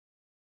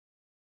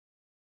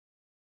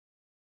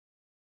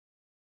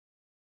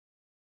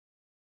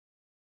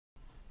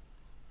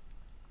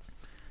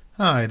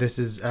Hi, this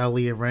is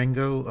Alimayo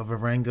Arango of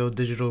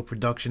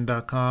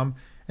ArangoDigitalProduction.com,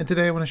 and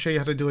today I want to show you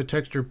how to do a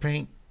texture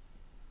paint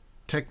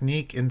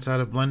technique inside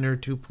of Blender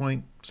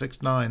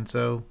 2.69,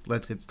 so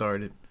let's get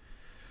started.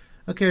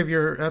 Okay, if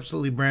you're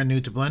absolutely brand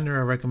new to Blender,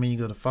 I recommend you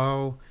go to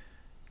File,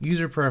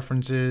 User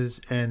Preferences,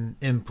 and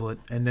Input,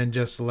 and then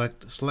just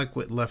select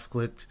with left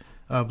click.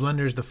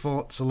 Blender's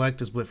default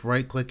select is with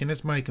right click, and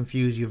this might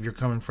confuse you if you're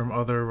coming from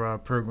other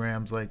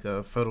programs like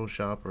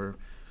Photoshop or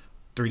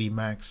 3D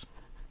Max.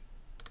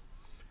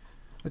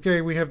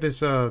 Okay, we have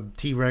this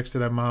T-Rex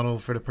that I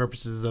modeled for the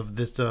purposes of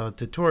this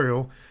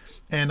tutorial,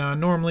 and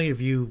normally if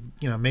you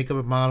make up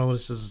a model,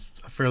 this is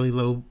a fairly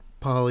low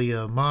poly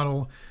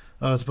model.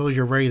 Suppose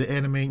you're ready to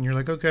animate and you're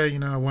like, okay,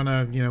 I want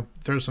to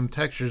throw some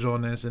textures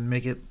on this and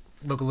make it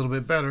look a little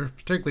bit better,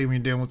 particularly when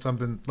you're dealing with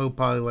something low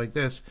poly like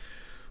this.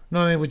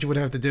 Normally what you would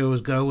have to do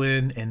is go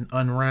in and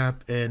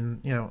unwrap,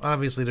 and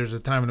obviously there's a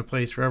time and a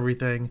place for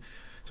everything.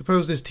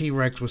 Suppose this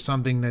T-Rex was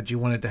something that you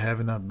wanted to have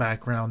in the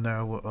background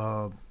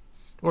though,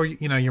 or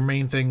your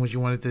main thing was you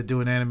wanted to do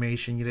an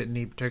animation, you didn't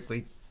need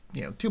particularly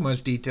too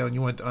much detail, and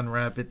you wanted to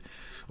unwrap it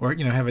or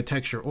have a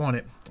texture on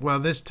it. Well,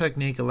 this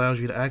technique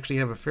allows you to actually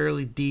have a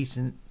fairly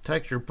decent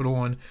texture put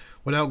on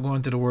without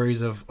going through the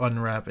worries of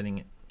unwrapping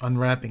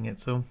it.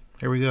 So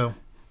here we go.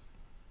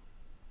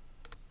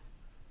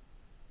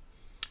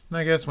 And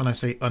I guess when I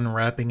say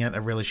unwrapping it, I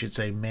really should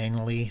say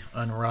manually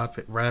wrap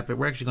it.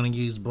 We're actually going to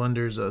use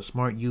Blender's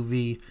Smart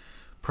UV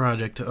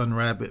project to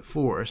unwrap it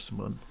for us,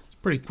 but it's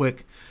pretty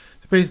quick.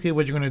 Basically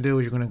what you're going to do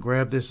is you're going to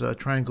grab this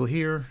triangle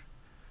here,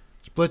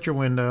 split your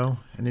window,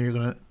 and then you're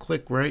going to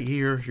click right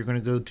here. You're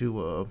going to go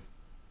to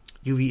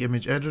UV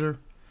image editor.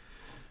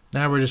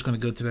 Now we're just going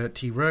to go to that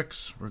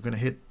T-Rex. We're going to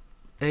hit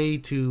A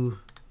to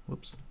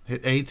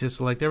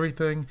select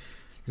everything.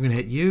 You're going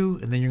to hit U,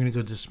 and then you're going to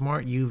go to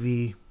Smart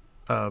UV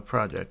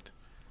project.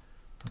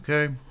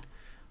 Okay.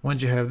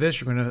 Once you have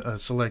this, you're going to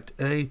select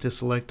A to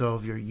select all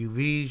of your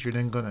UVs. You're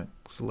then going to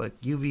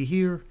select UV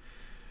here.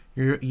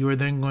 You are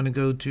then going to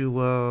go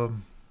to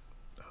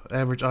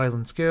average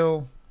island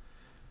scale.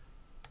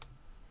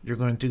 You're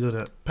going to go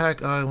to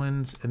pack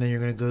islands, and then you're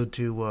going to go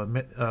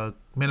to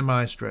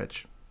minimize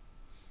stretch.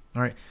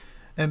 All right,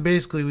 and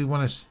basically we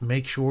want to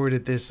make sure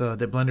that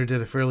that Blender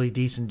did a fairly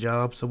decent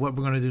job. So what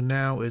we're going to do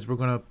now is we're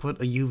going to put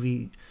a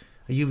UV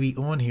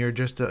on here,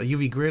 just a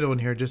UV grid on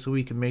here, just so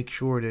we can make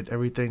sure that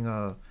everything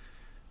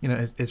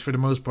is for the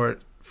most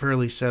part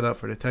fairly set up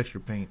for the texture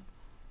paint.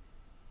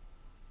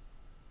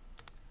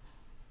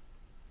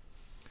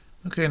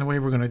 Okay, and the way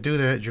we're going to do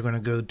that, you're going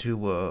to go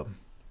to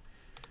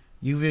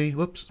UV, you're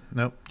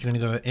going to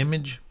go to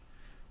image,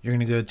 you're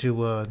going to go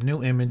to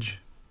new image,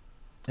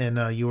 and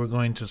you are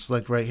going to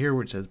select right here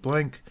where it says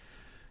blank,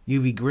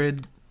 UV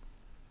grid,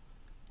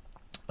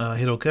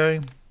 hit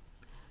OK,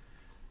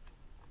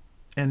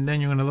 and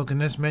then you're going to look in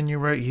this menu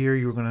right here.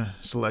 You're going to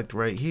select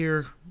right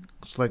here,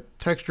 select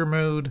texture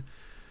mode,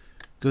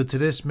 go to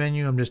this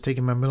menu. I'm just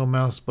taking my middle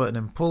mouse button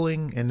and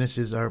pulling, and this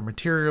is our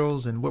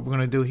materials, and what we're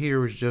going to do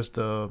here is just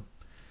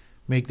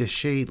make this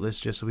shadeless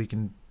just so we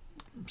can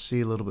see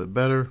a little bit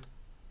better.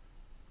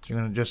 So you're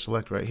going to just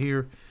select right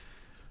here.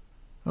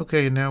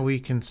 Okay, now we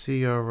can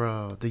see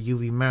our the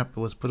UV map that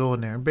was put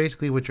on there. And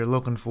basically what you're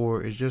looking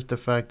for is just the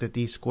fact that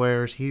these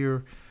squares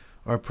here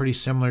are pretty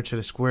similar to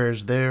the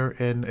squares there,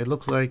 and it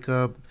looks like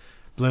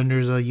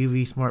Blender's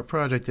UV Smart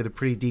project did a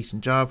pretty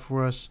decent job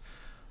for us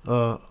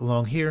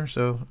along here,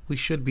 so we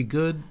should be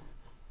good.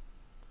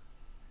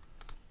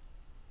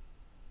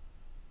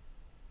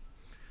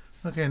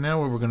 Okay, now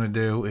what we're going to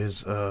do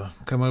is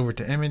come over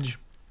to image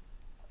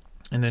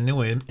and then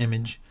new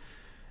image.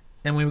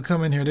 And when we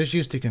come in here, this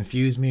used to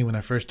confuse me when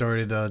I first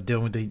started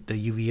dealing with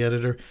the UV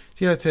editor.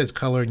 See how it says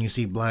color and you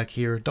see black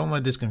here? Don't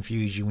let this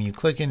confuse you. When you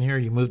click in here,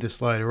 you move the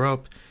slider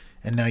up,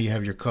 and now you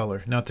have your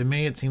color. Now to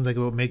me, it seems like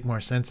it would make more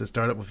sense to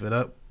start it with it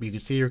up. You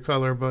can see your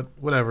color, but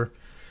whatever.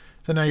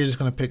 So now you're just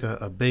going to pick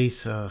a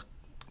base color.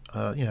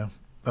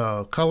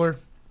 We're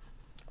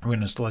going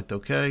to select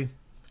OK.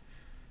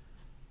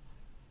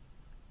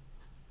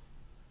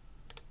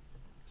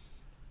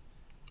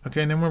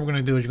 Okay, and then what we're going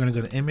to do is you're going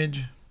to go to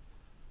image,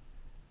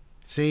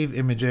 save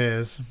image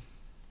as,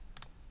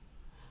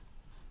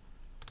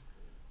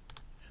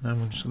 and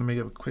I'm just going to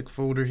make up a quick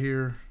folder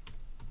here.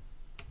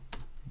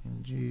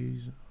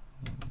 And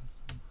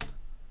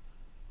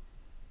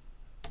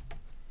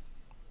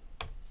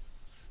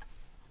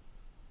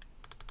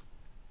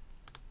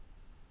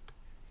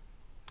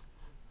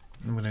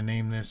I'm going to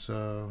name this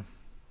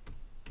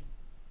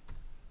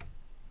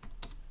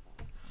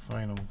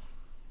final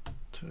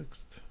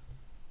text.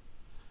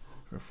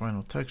 For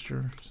final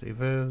texture,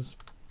 save as.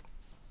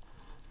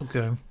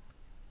 Okay.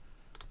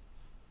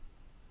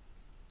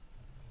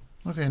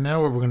 Okay,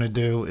 now what we're going to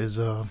do is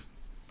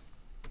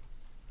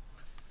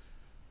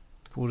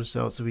pull this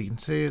out so we can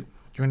see it.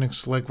 You're going to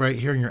select right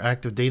here in your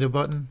active data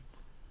button.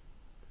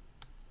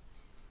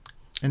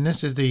 And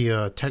this is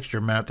the texture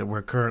map that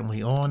we're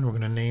currently on. We're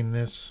going to name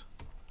this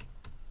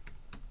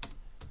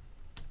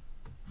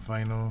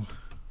final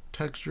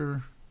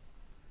texture.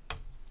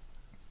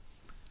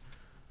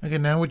 Okay,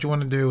 now what you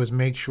want to do is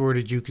make sure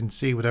that you can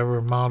see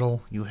whatever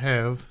model you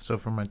have. So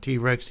for my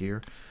T-Rex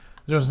here,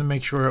 I just want to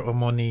make sure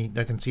I'm on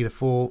I can see the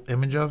full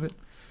image of it.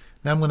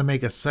 Now I'm going to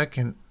make a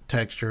second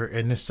texture,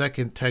 and this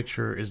second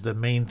texture is the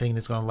main thing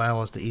that's going to allow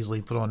us to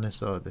easily put on this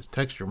this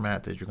texture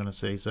map that you're going to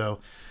see. So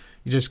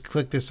you just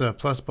click this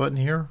plus button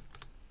here,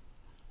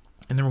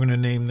 and then we're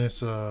going to name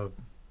this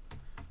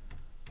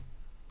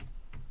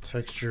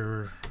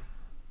texture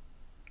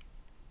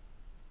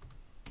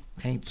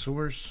paint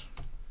source.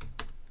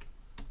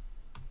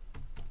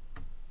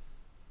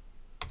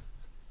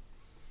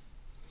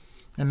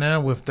 And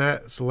now with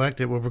that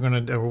selected, what we're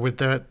going to, or with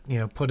that,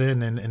 put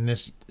in and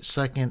this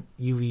second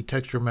UV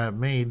texture map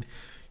made,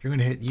 you're going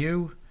to hit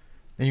U,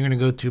 then you're going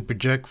to go to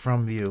project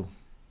from view.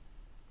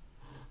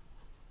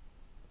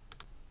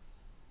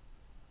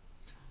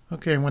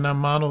 Okay, when I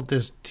modeled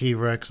this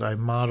T-Rex, I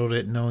modeled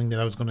it knowing that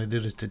I was going to do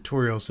this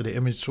tutorial, so the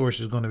image source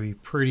is going to be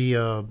pretty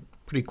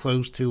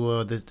close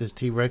to this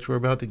T-Rex we're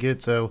about to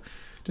get. So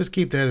just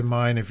keep that in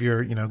mind if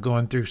you're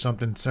going through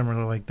something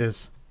similar like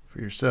this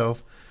for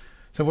yourself.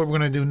 So what we're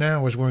going to do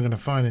now is we're going to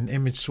find an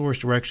image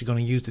source we're actually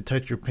going to use the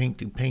texture paint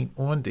to paint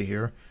onto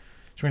here.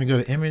 So we're going to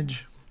go to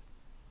Image,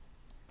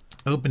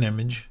 Open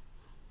Image.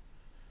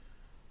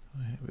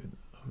 I have it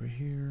over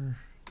here.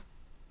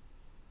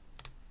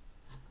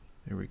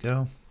 There we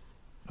go.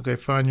 Okay,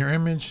 find your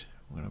image.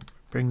 I'm going to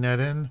bring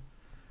that in.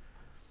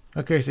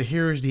 Okay, so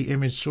here is the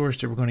image source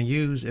that we're going to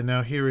use, and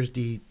now here is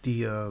the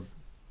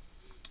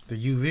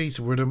UV.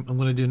 So what I'm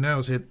going to do now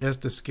is hit S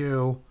to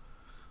scale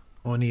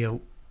on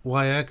the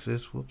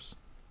Y-axis. Whoops.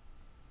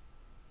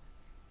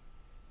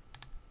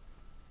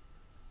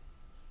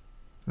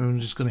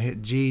 I'm just going to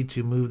hit G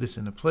to move this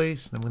into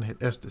place. And I'm going to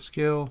hit S to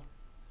scale.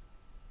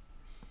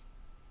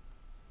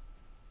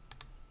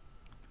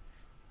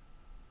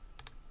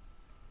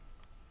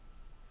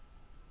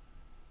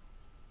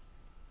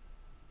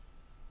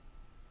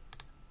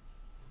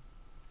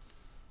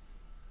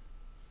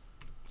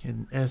 Hit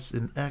S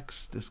and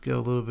X to scale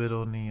a little bit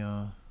on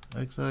the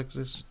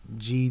X-axis.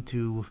 G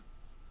to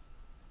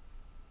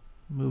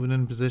move it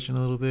in position a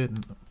little bit.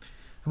 And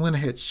I'm going to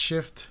hit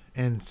Shift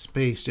and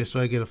Space just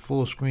so I get a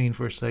full screen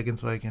for a second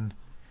so I can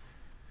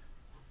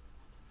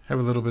have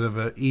a little bit of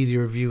an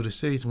easier view to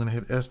see. So I'm going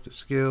to hit S to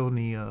scale on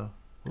the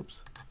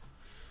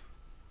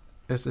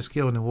S to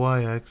scale on the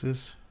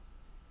Y-axis.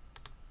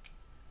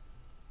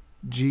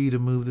 G to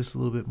move this a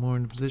little bit more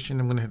into position.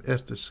 I'm going to hit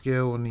S to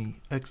scale on the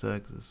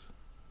X-axis.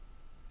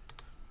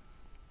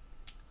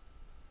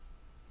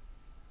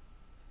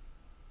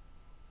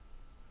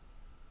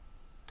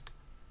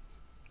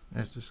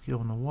 S to scale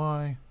on the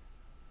Y.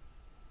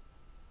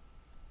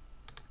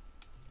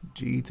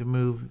 G to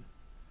move.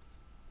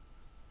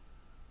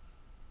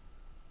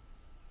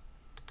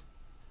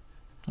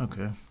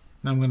 Okay.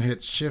 Now I'm going to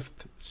hit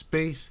Shift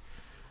Space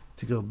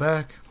to go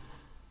back.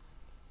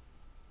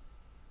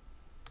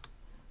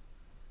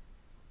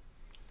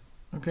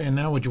 Okay, and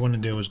now what you want to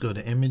do is go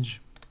to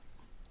Image,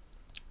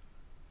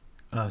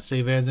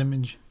 Save As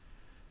Image,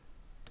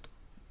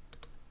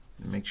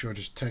 and make sure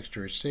this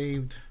texture is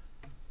saved.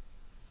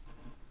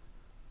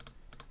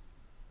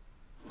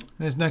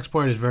 This next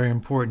part is very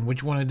important.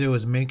 What you want to do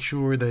is make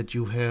sure that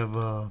you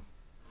have,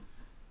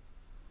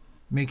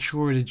 make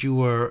sure that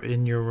you are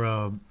in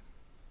your,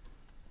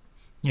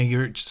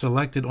 you're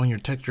selected on your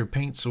texture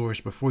paint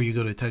source before you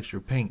go to texture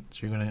paint.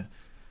 So you're going to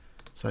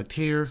select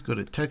here, go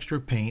to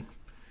texture paint,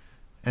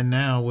 and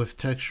now with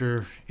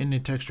texture in the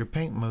texture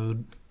paint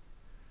mode,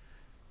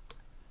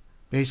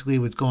 basically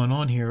what's going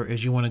on here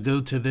is you want to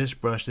go to this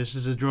brush. This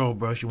is a draw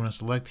brush. You want to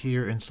select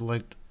here and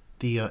select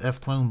the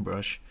F clone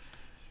brush.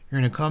 You're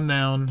going to come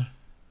down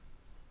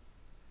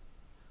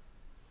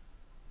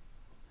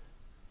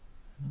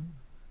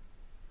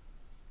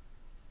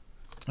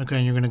okay,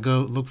 and you're going to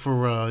go look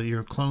for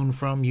your clone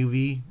from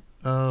UV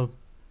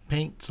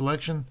paint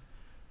selection.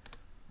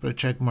 Put a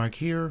check mark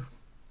here.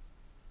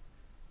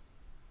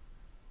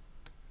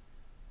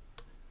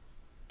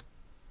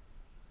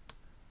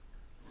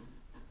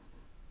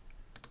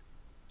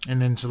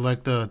 And then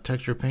select the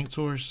texture paint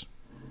source.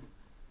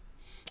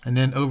 And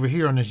then over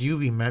here on this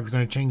UV map, you're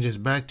going to change this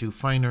back to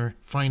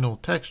final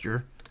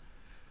texture.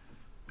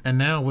 And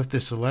now with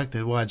this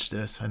selected, watch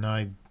this. And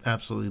I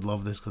absolutely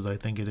love this because I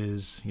think it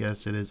is,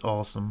 yes, it is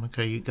awesome.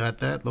 Okay, you got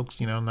that. Looks,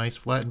 nice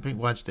flat and paint.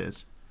 Watch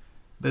this.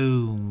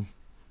 Boom.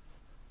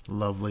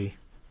 Lovely.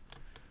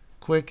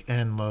 Quick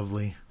and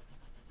lovely.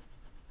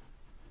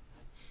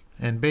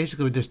 And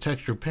basically with this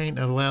texture paint,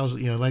 it allows,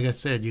 like I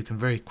said, you can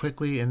very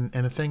quickly, and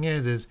the thing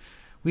is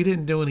we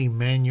didn't do any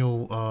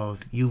manual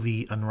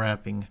UV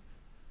unwrapping.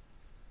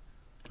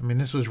 I mean,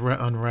 this was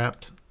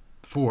unwrapped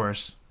for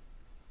us.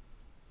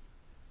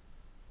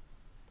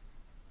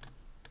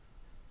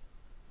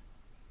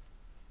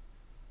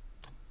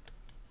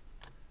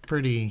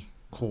 Pretty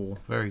cool,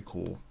 very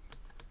cool.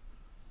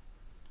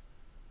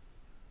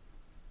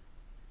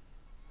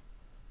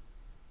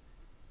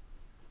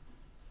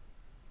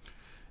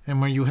 And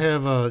when you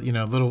have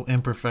little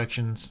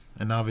imperfections,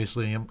 and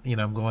obviously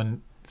I'm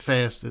going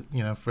fast,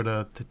 for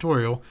the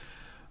tutorial.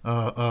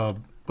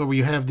 What but where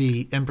you have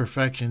the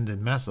imperfections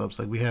and mess ups,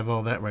 like we have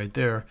all that right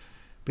there.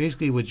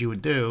 Basically what you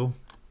would do,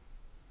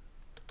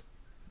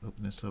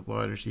 open this up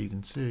wider so you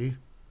can see.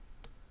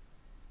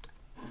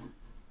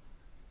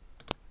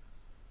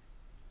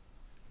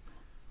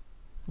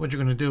 What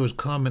you're going to do is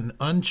come and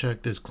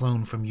uncheck this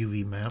clone from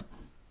UV map.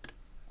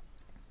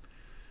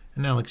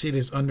 And now, like, see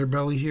this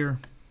underbelly here?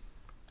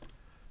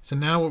 So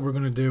now what we're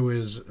going to do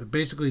is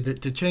basically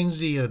to change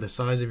the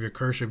size of your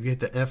cursor, if you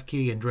hit the F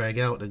key and drag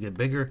out, it'll get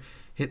bigger.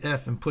 Hit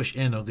F and push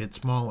in, it'll get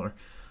smaller.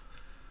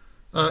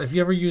 If you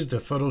ever used the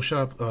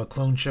Photoshop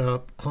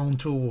clone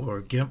tool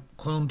or GIMP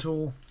clone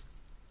tool,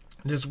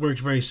 this works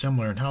very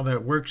similar. And how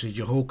that works is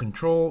you hold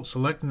Control,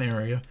 select an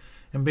area,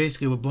 and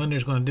basically what Blender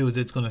is going to do is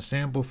it's going to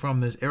sample from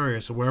this area.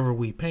 So wherever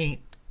we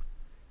paint,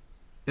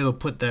 it'll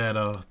put that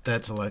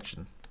that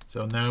selection.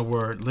 So now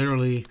we're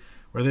literally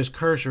where this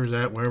cursor is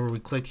at, wherever we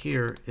click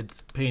here,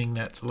 it's painting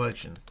that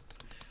selection.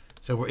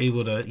 So we're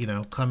able to, you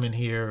know, come in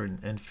here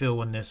and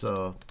fill in this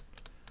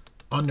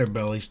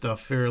underbelly stuff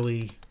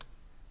fairly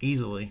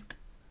easily.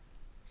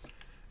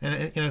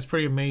 And you know, it's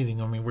pretty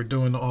amazing. I mean, we're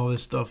doing all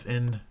this stuff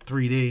in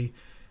 3D.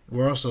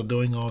 We're also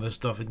doing all this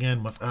stuff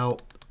again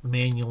without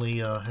manually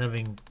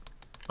having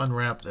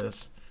unwrap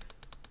this.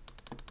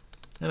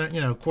 And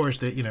you know, of course,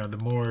 that you know,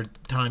 the more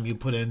time you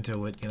put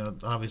into it, you know,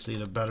 obviously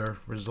the better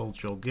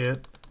results you'll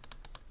get.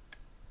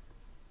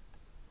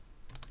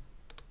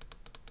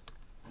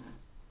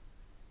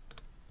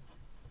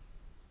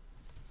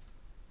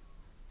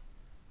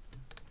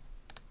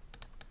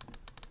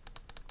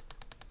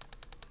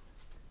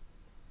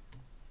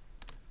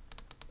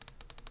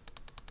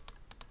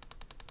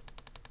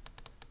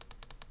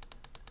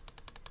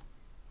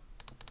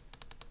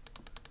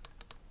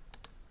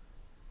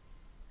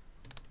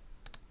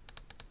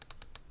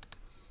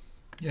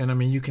 Yeah, and I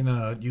mean, you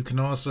can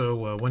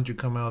also once you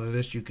come out of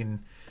this, you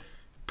can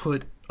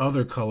put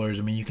other colors.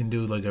 I mean, you can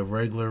do like a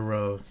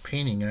regular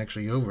painting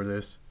actually over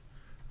this.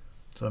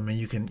 So I mean,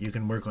 you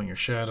can work on your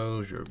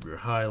shadows, your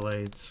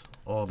highlights,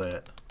 all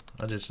that.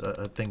 I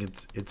think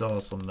it's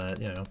awesome that,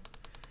 you know,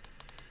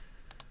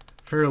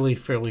 fairly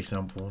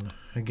simple. And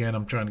again,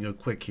 I'm trying to go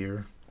quick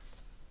here.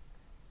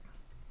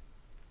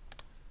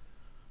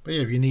 But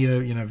yeah, if you need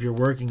you know, if you're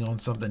working on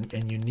something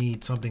and you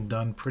need something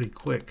done pretty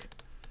quick.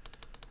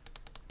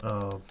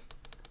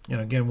 You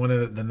know, again, one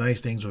of the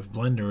nice things with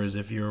Blender is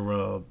if you're,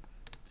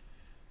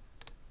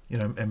 you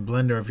know, in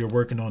Blender, if you're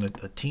working on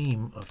a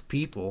team of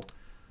people,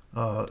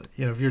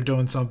 you know, if you're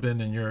doing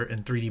something and you're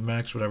in 3D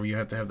Max, whatever, you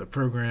have to have the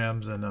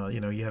programs and, you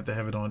know, you have to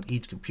have it on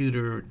each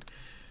computer,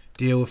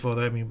 deal with all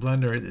that. I mean,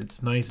 Blender,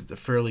 it's nice. It's a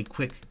fairly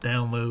quick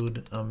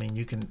download. I mean,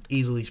 you can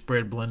easily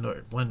spread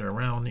Blender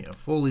around, you know,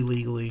 fully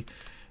legally.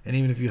 And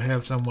even if you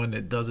have someone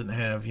that doesn't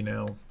have, you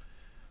know,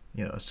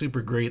 a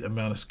super great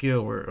amount of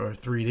skill or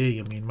 3D.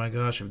 I mean, my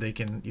gosh, if you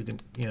can,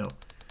 you know,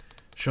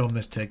 show them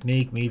this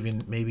technique,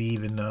 maybe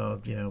even,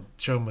 you know,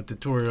 show them a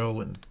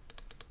tutorial, and,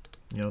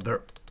 you know,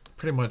 they're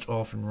pretty much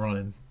off and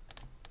running.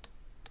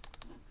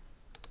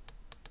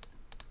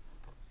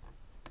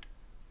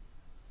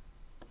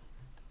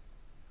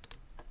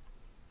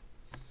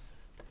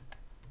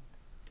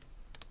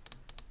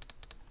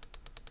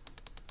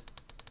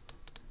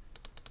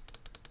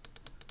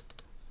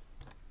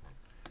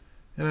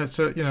 And that's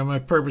you know, my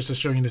purpose of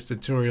showing you this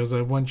tutorial is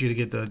I want you to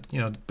get the, you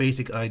know,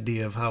 basic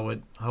idea of how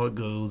it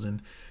goes, and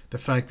the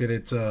fact that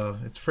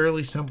it's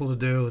fairly simple to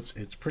do.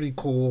 It's pretty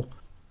cool.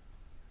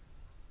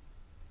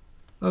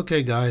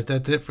 Okay, guys,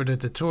 that's it for the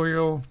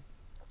tutorial,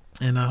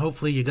 and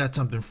hopefully you got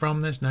something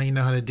from this. Now you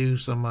know how to do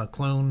some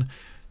clone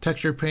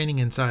texture painting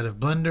inside of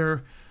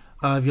Blender.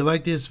 If you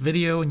like this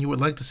video and you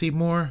would like to see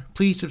more,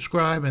 please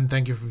subscribe, and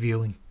thank you for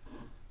viewing.